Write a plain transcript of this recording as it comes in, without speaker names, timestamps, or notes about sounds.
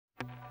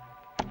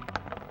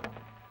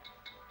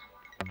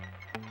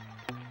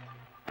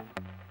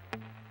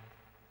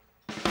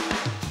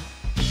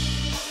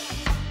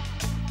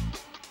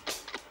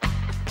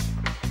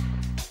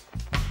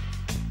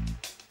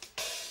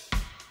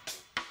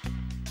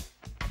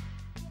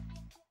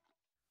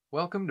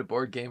Welcome to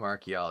Board Game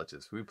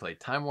Archaeologists. We play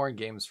time-worn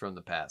games from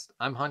the past.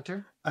 I'm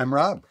Hunter. I'm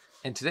Rob.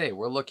 And today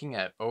we're looking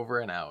at Over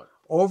and Out.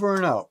 Over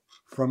and Out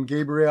from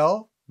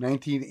Gabriel,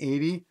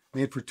 1980,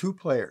 made for 2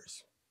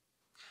 players.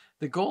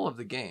 The goal of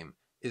the game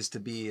is to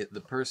be the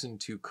person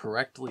to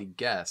correctly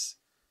guess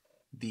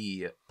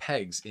the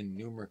pegs in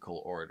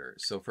numerical order.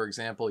 So, for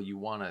example, you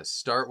want to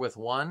start with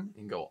 1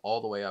 and go all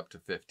the way up to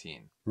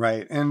 15.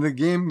 Right. And the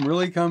game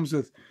really comes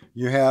with,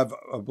 you have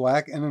a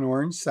black and an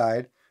orange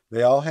side.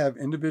 They all have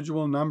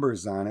individual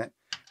numbers on it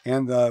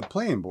and the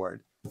playing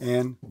board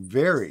and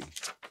very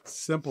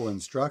simple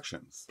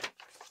instructions.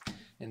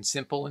 And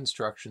simple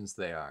instructions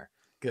they are,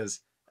 because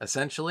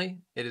essentially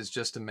it is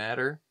just a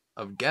matter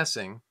of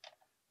guessing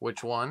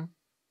which one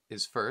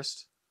is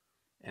first,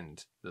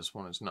 and this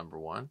one is number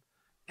 1,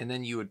 and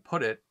then you would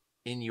put it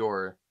in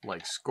your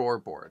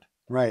scoreboard.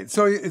 Right.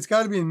 So it's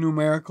got to be in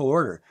numerical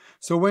order.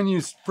 So when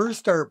you first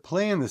start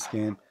playing this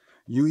game,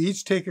 you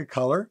each take a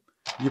color.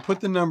 You put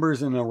the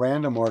numbers in a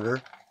random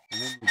order,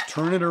 and then you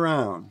turn it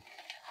around.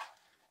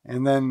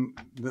 And then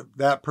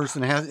that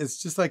person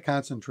it's just like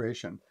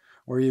concentration,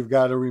 where you've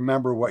got to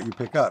remember what you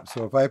pick up.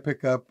 So if I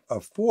pick up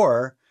a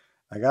 4,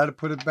 I got to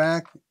put it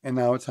back, and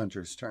now it's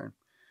Hunter's turn.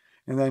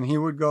 And then he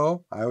would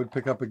go, I would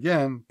pick up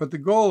again. But the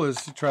goal is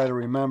to try to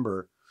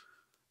remember,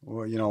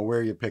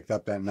 where you picked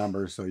up that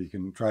number so you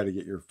can try to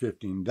get your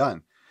 15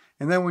 done.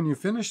 And then when you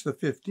finish the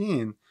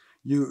 15,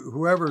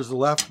 whoever's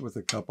left with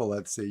a couple,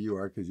 let's say you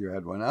are because you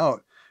had one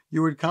out,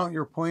 you would count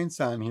your points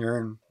on here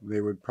and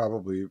they would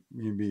probably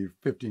be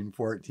 15,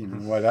 14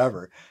 and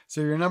whatever.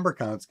 So your number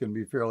count's going to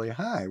be fairly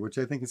high, which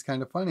I think is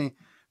kind of funny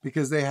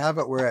because they have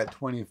it where at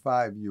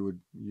 25 you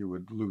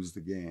would lose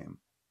the game,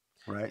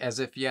 right? As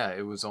if,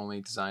 it was only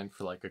designed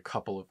for a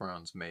couple of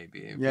rounds maybe.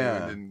 It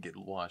didn't get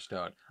washed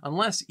out.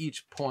 Unless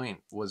each point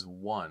was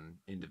won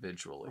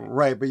individually.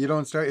 Right, but you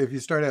don't start, if you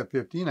start at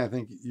 15, I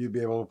think you'd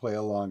be able to play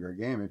a longer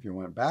game if you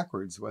went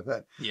backwards with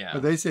it. Yeah.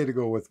 But they say to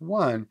go with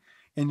 1,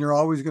 and you're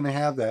always going to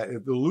have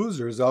that. The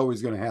loser is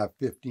always going to have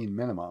 15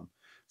 minimum.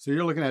 So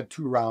you're looking at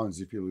 2 rounds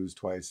if you lose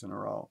twice in a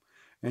row.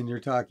 And you're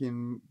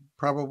talking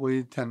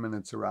probably 10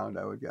 minutes a round,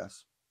 I would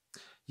guess.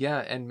 Yeah,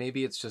 and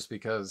maybe it's just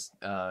because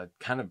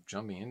kind of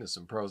jumping into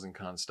some pros and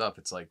cons stuff,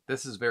 it's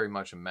this is very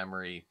much a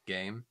memory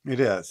game.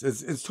 It is.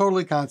 It's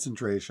totally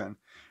concentration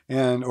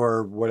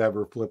or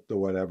whatever, flip the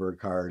whatever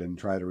card and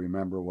try to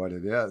remember what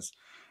it is.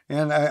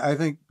 And I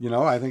think,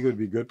 I think it would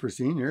be good for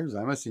seniors.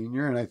 I'm a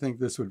senior, and I think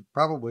this would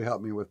probably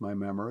help me with my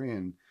memory,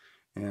 and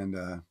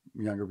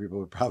younger people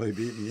would probably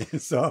beat me.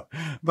 So,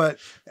 but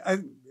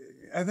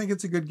I think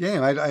it's a good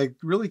game. I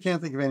really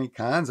can't think of any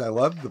cons. I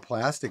love the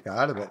plastic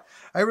out of it.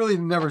 I really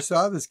never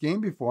saw this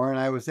game before, and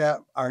I was at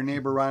our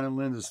neighbor Ron and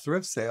Linda's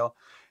thrift sale,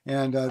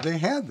 and they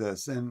had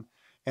this, and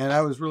I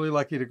was really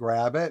lucky to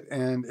grab it,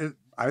 and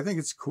I think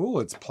it's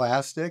cool. It's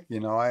plastic.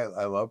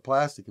 I love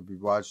plastic if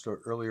you've watched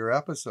earlier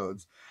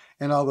episodes.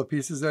 And all the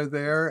pieces are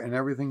there, and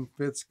everything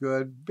fits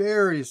good.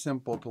 Very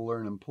simple to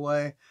learn and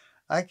play.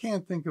 I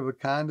can't think of a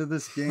con to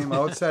this game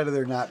outside of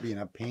there not being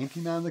a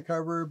painting on the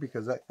cover,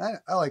 because I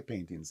like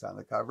paintings on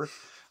the cover.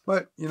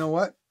 But you know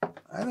what?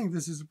 I think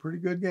this is a pretty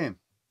good game.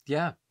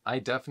 Yeah, I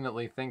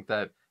definitely think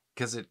that,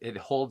 because it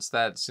holds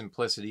that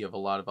simplicity of a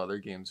lot of other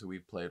games that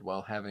we've played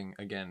while having,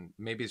 again,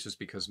 maybe it's just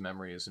because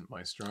memory isn't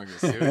my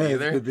strongest suit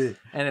either. Could be.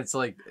 And it's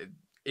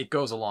it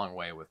goes a long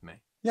way with me.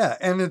 Yeah,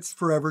 and it's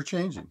forever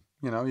changing.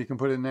 You can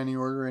put it in any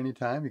order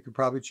anytime. You could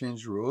probably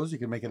change the rules. You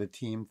can make it a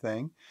team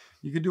thing.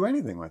 You could do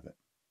anything with it.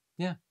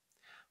 Yeah.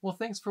 Well,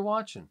 thanks for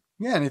watching.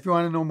 Yeah, and if you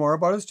want to know more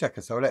about us, check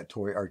us out at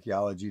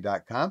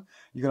toyarchaeology.com.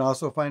 You can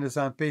also find us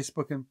on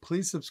Facebook, and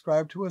please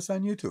subscribe to us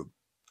on YouTube.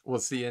 We'll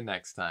see you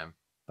next time.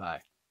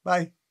 Bye.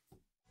 Bye.